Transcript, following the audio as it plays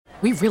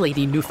We really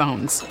need new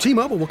phones.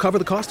 T-Mobile will cover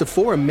the cost of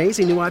 4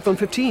 amazing new iPhone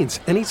 15s,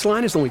 and each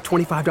line is only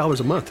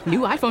 $25 a month. New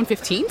iPhone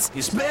 15s?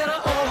 It's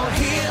better over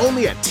here.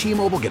 Only at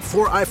T-Mobile, get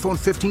 4 iPhone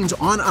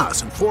 15s on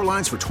us and 4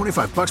 lines for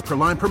 $25 per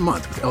line per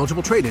month with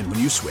eligible trade-in when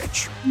you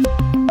switch.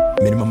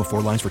 Minimum of 4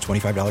 lines for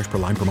 $25 per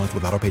line per month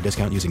with autopay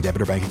discount using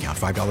debit or bank account.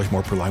 $5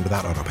 more per line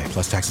without autopay,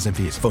 plus taxes and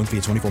fees. Phone fee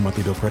at 24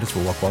 monthly bill credits for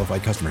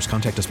well-qualified customers.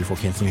 Contact us before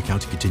canceling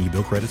account to continue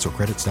bill credits or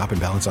credit stop and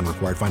balance on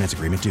required finance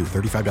agreement due.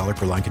 $35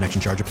 per line connection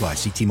charge applies.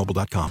 See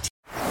T-Mobile.com.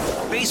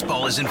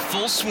 Baseball is in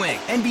full swing.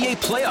 NBA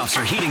playoffs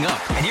are heating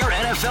up, and your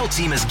NFL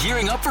team is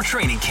gearing up for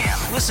training camp.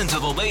 Listen to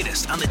the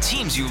latest on the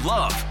teams you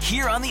love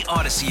here on the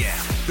Odyssey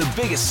app.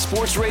 The biggest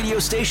sports radio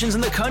stations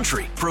in the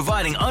country,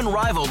 providing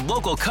unrivaled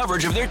local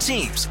coverage of their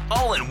teams,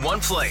 all in one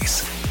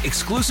place.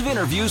 Exclusive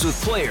interviews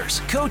with players,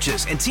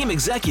 coaches, and team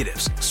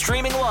executives,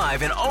 streaming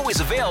live and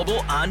always available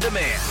on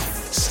demand.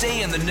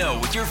 Stay in the know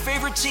with your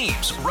favorite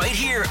teams right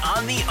here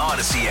on the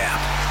Odyssey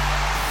app.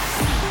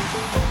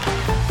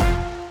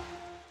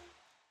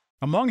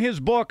 Among his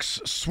books,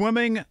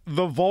 Swimming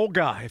the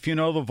Volga. If you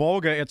know the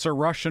Volga, it's a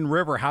Russian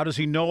river. How does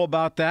he know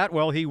about that?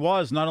 Well, he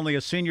was not only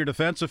a senior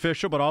defense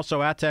official, but also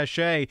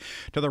attaché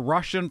to the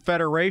Russian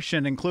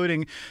Federation,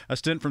 including a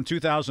stint from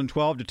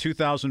 2012 to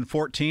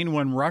 2014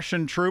 when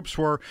Russian troops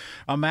were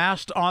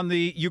amassed on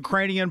the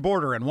Ukrainian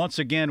border. And once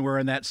again, we're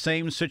in that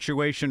same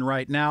situation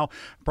right now.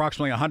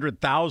 Approximately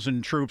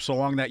 100,000 troops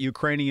along that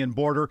Ukrainian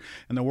border.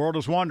 And the world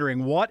is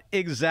wondering what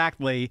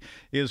exactly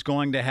is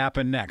going to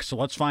happen next. So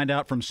let's find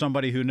out from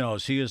somebody who knows.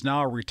 He is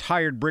now a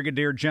retired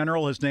brigadier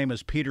general. His name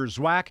is Peter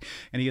Zwack,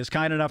 and he is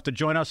kind enough to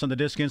join us on the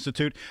Disk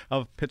Institute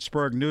of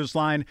Pittsburgh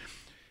Newsline.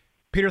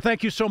 Peter,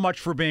 thank you so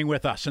much for being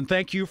with us, and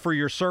thank you for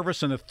your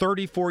service in the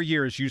 34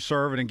 years you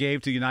served and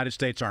gave to the United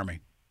States Army.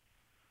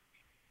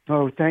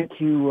 Oh, thank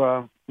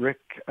you, Rick,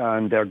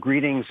 and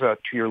greetings to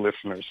your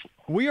listeners.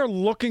 We are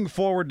looking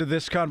forward to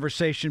this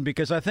conversation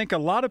because I think a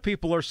lot of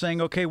people are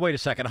saying, okay, wait a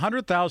second,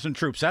 100,000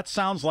 troops, that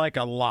sounds like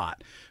a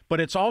lot, but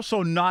it's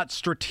also not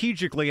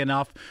strategically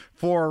enough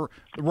for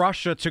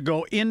Russia to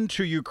go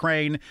into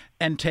Ukraine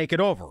and take it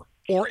over.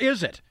 Or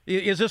is it?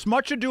 Is this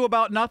much ado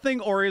about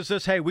nothing, or is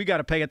this, hey, we got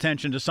to pay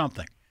attention to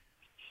something?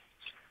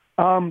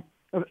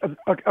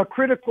 A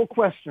critical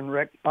question,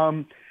 Rick.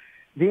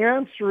 The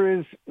answer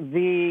is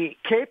the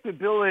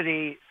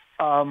capability,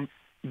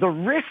 the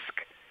risk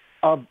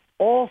of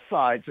all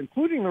sides,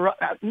 including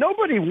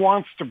nobody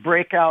wants to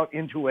break out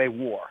into a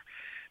war,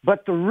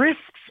 but the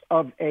risks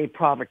of a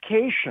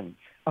provocation,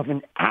 of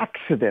an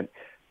accident,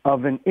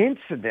 of an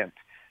incident,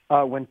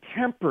 when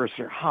tempers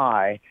are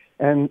high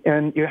and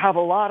you have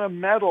a lot of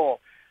metal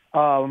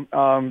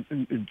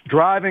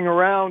driving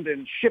around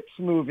and ships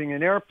moving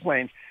and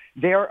airplanes,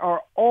 there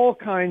are all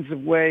kinds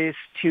of ways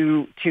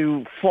to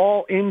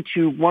fall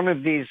into one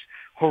of these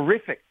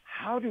horrific,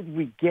 how did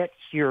we get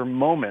here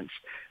moments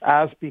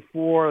as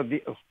before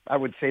I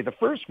would say the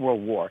First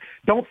World War.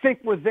 Don't think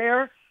we're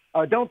there.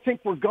 Don't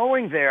think we're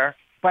going there,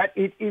 but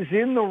it is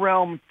in the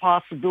realm of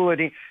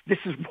possibility. This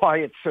is why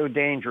it's so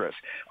dangerous.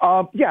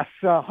 Yes,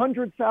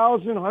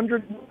 100,000,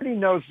 nobody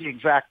knows the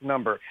exact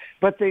number,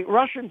 but the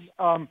Russians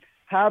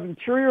have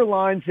interior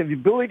lines, have the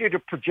ability to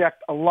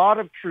project a lot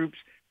of troops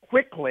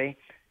quickly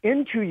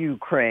into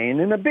Ukraine.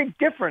 And a big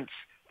difference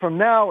from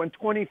now in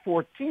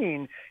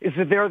 2014 is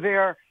that they're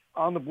there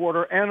on the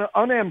border and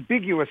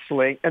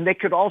unambiguously, and they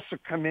could also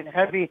come in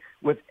heavy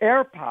with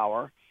air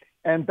power.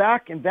 And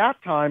back in that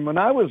time, when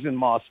I was in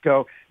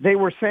Moscow, they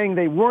were saying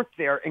they weren't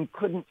there and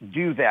couldn't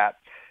do that.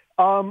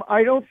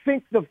 I don't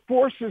think the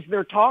forces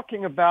they're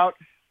talking about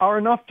are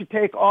enough to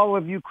take all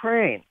of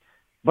Ukraine,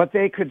 but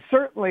they could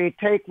certainly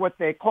take what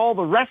they call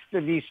the rest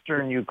of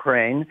eastern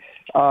Ukraine,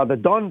 the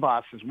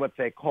Donbass is what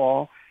they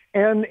call,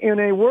 and in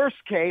a worst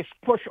case,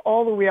 push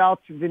all the way out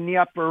to the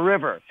Dnieper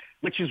River,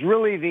 which is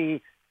really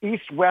the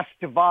east-west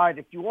divide.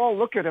 If you all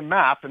look at a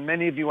map, and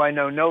many of you I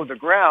know the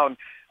ground,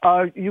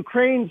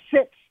 Ukraine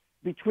sits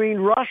between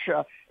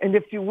Russia and,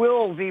 if you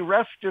will, the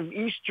rest of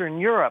Eastern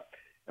Europe.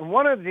 And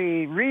one of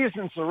the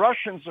reasons the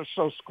Russians are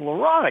so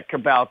sclerotic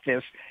about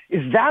this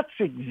is that's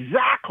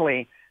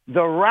exactly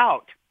the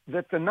route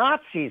that the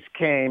Nazis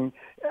came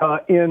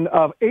in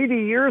 80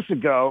 years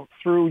ago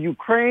through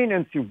Ukraine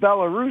and through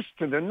Belarus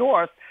to the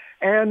north,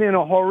 and in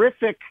a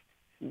horrific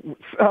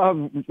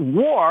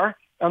war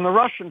on the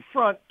Russian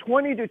front,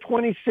 20 to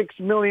 26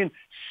 million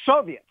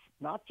Soviets,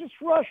 not just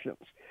Russians,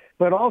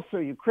 but also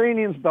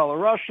Ukrainians,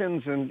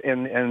 Belarusians,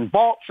 and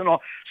Balts and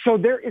all. So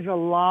there is a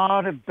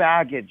lot of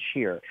baggage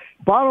here.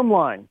 Bottom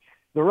line,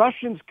 the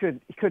Russians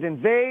could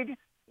invade.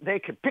 They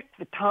could pick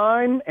the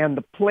time and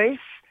the place.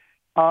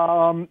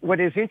 What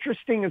is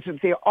interesting is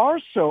that they are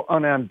so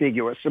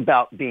unambiguous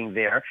about being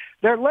there.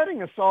 They're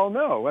letting us all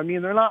know. I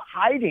mean, they're not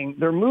hiding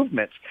their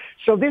movements.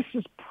 So this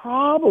is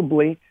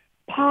probably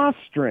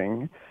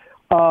posturing,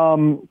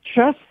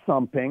 chest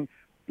thumping.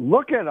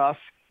 Look at us.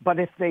 But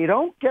if they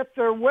don't get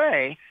their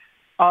way,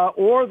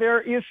 or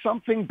there is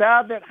something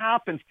bad that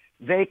happens,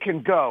 they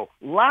can go.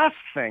 Last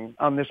thing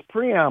on this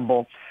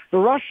preamble, the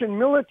Russian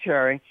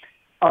military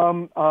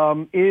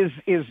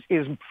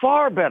is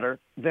far better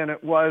than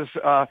it was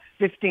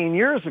 15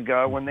 years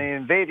ago when they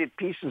invaded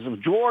pieces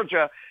of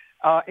Georgia,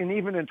 and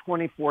even in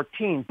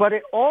 2014. But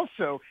it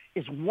also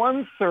is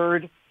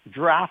 1/3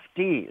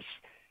 draftees.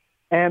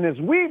 And as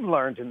we've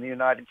learned in the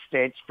United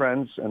States,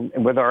 friends, and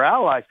with our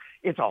allies,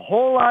 it's a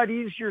whole lot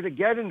easier to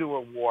get into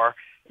a war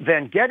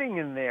than getting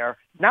in there.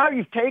 Now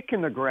you've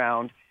taken the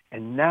ground,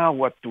 and now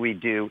what do we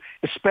do?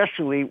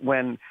 Especially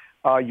when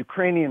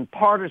Ukrainian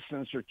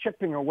partisans are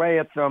chipping away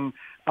at them.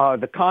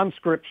 The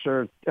conscripts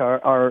are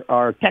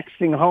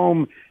texting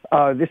home,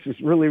 this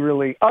is really,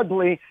 really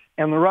ugly,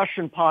 and the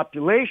Russian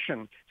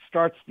population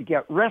starts to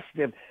get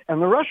restive.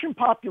 And the Russian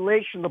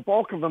population, the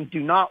bulk of them, do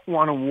not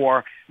want a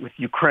war with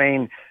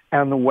Ukraine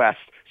and the West.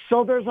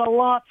 So there's a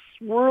lot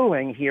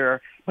swirling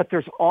here, but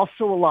there's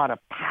also a lot of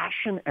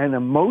passion and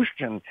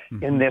emotion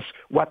in this,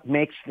 what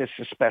makes this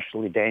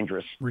especially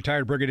dangerous.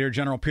 Retired Brigadier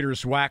General Peter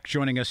Zwack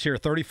joining us here.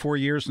 34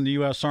 years in the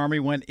U.S. Army,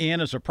 went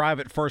in as a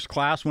private first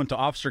class, went to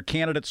officer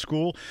candidate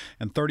school,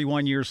 and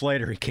 31 years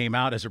later he came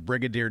out as a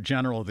Brigadier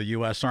General of the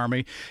U.S.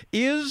 Army.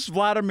 Is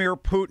Vladimir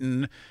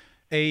Putin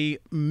a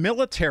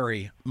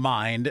military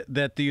mind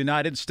that the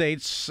United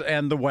States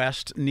and the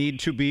West need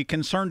to be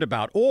concerned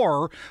about?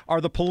 Or are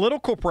the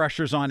political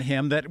pressures on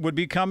him that would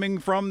be coming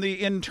from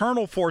the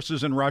internal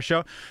forces in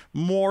Russia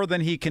more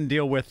than he can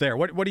deal with there?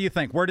 What do you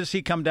think? Where does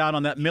he come down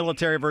on that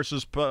military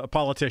versus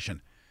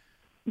politician?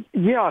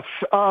 Yes.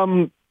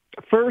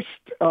 First,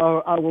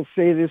 I will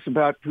say this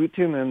about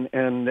Putin,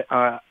 and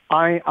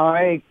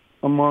I,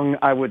 among,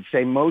 I would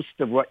say,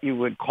 most of what you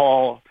would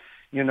call,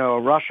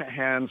 Russia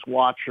hands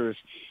watchers,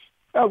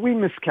 we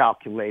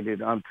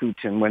miscalculated on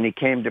Putin when he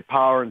came to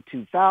power in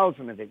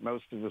 2000. I think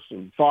most of us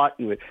thought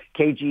he was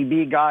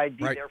KGB guy,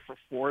 be there for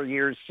 4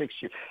 years, 6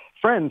 years.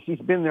 Friends, he's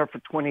been there for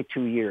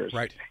 22 years.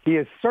 Right. He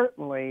is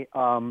certainly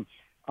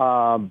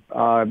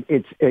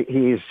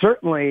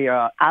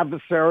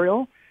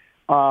adversarial,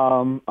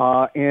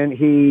 and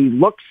he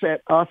looks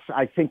at us,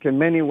 I think, in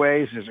many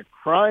ways as a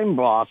crime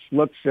boss,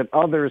 looks at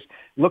others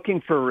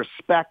looking for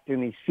respect,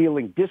 and he's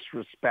feeling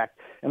disrespect.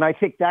 And I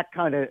think that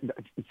kind of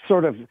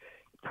sort of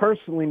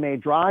personally may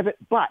drive it,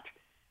 but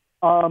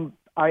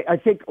I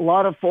think a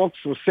lot of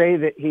folks will say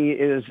that he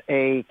is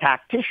a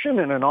tactician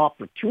and an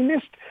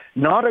opportunist,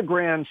 not a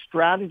grand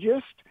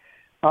strategist.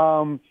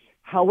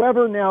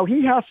 However, now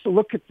he has to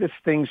look at this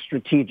thing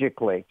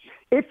strategically.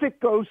 If it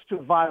goes to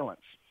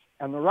violence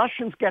and the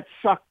Russians get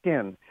sucked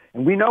in,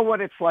 and we know what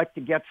it's like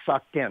to get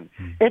sucked in,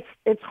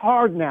 it's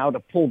hard now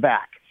to pull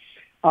back.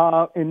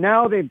 And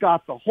now they've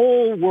got the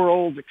whole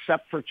world,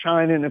 except for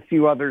China and a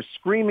few others,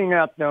 screaming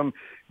at them,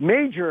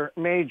 major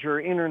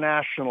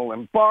international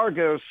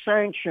embargoes,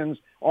 sanctions,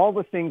 all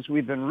the things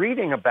we've been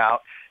reading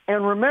about.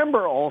 And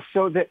remember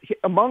also that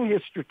among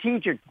his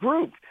strategic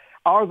group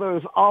are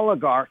those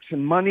oligarchs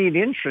and moneyed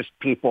interest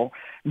people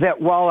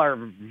that, while are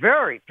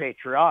very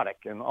patriotic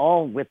and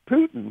all with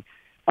Putin,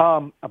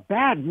 a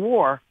bad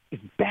war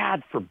is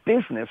bad for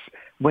business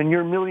when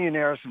you're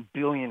millionaires and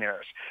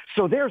billionaires.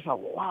 So there's a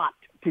lot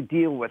to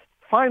deal with.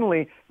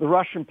 Finally, the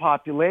Russian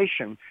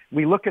population,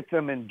 we look at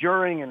them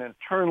enduring and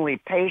internally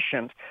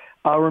patient.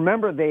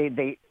 Remember,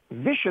 they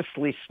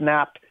viciously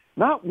snapped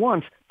not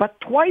once, but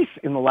twice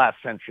in the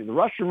last century. The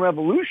Russian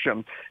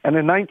Revolution and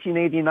in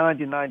 1989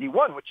 to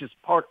 91, which is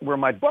part where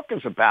my book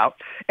is about.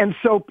 And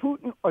so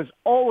Putin is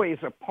always,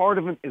 a part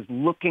of him is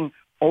looking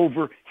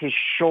over his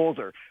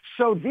shoulder.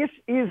 So this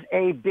is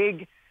a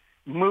big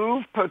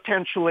move,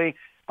 potentially.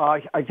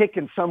 I think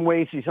in some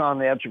ways he's on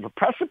the edge of a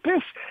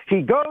precipice.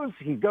 He goes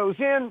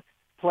in,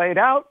 play it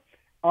out.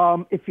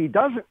 If he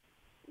doesn't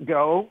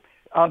go,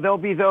 there'll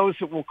be those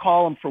that will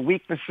call him for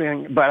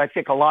weaknessing, but I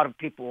think a lot of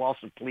people are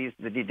also pleased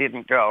that he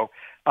didn't go.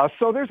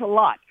 So there's a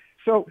lot.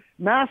 So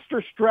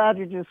master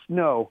strategist,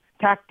 no.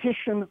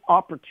 Tactician,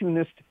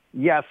 opportunist,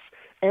 yes.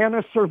 And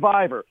a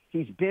survivor.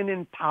 He's been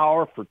in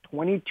power for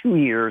 22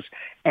 years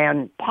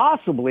and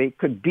possibly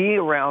could be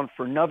around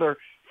for another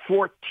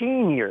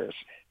 14 years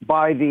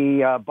by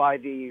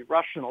the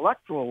Russian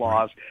electoral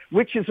laws,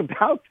 which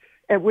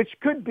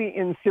could be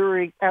in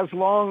theory as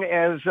long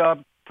as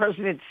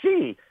President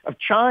Xi of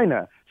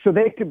China, so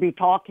they could be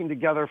talking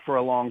together for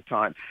a long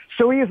time.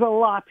 So he has a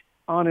lot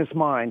on his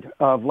mind,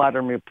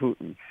 Vladimir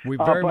Putin.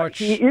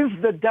 He is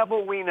the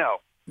devil we know.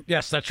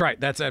 Yes, that's right.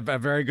 That's a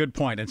very good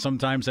point, and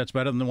sometimes that's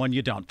better than the one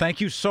you don't. Thank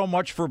you so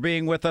much for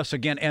being with us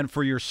again and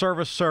for your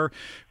service, sir.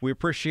 We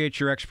appreciate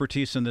your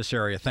expertise in this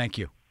area. Thank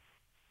you.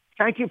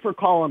 Thank you for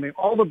calling me.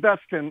 All the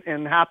best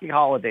and happy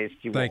holidays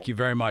to you. Thank you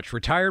very much.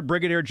 Retired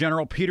Brigadier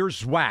General Peter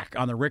Zwack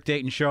on the Rick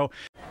Dayton Show.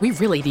 We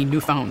really need new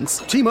phones.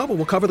 T-Mobile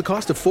will cover the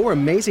cost of 4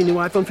 amazing new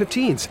iPhone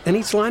 15s, and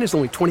each line is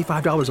only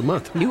 $25 a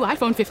month. New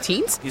iPhone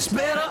 15s? It's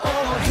better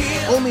over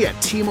here. Only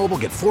at T-Mobile,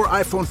 get 4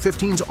 iPhone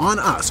 15s on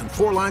us and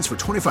 4 lines for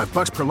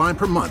 $25 per line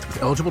per month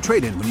with eligible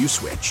trade-in when you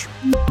switch.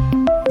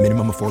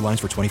 Minimum of 4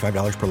 lines for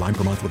 $25 per line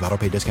per month with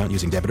autopay discount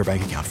using debit or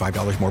bank account.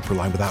 $5 more per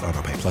line without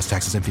autopay, plus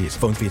taxes and fees.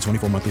 Phone fee at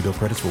 24 monthly bill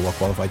credits for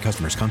well-qualified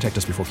customers. Contact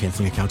us before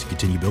canceling account to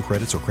continue bill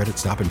credits or credit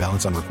stop and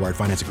balance on required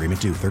finance agreement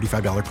due.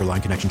 $35 per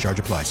line connection charge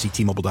applies. See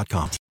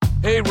T-Mobile.com.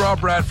 Hey, Rob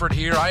Bradford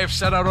here. I have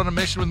set out on a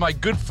mission with my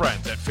good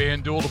friends at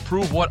FanDuel to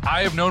prove what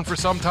I have known for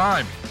some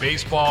time.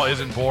 Baseball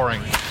isn't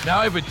boring. Now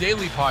I have a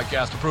daily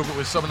podcast to prove it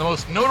with some of the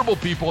most notable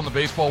people in the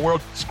baseball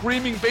world,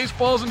 screaming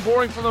baseball isn't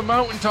boring from the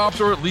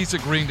mountaintops, or at least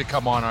agreeing to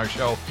come on our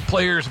show.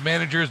 Players,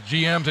 managers,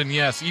 GMs, and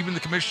yes, even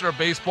the commissioner of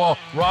baseball,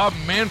 Rob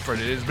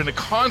Manfred. It has been a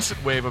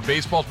constant wave of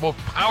baseball's most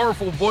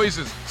powerful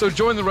voices. So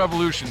join the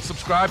revolution.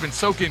 Subscribe and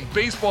soak in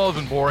Baseball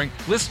Isn't Boring.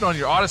 Listen on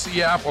your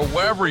Odyssey app or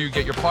wherever you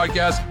get your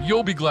podcasts.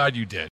 You'll be glad you did.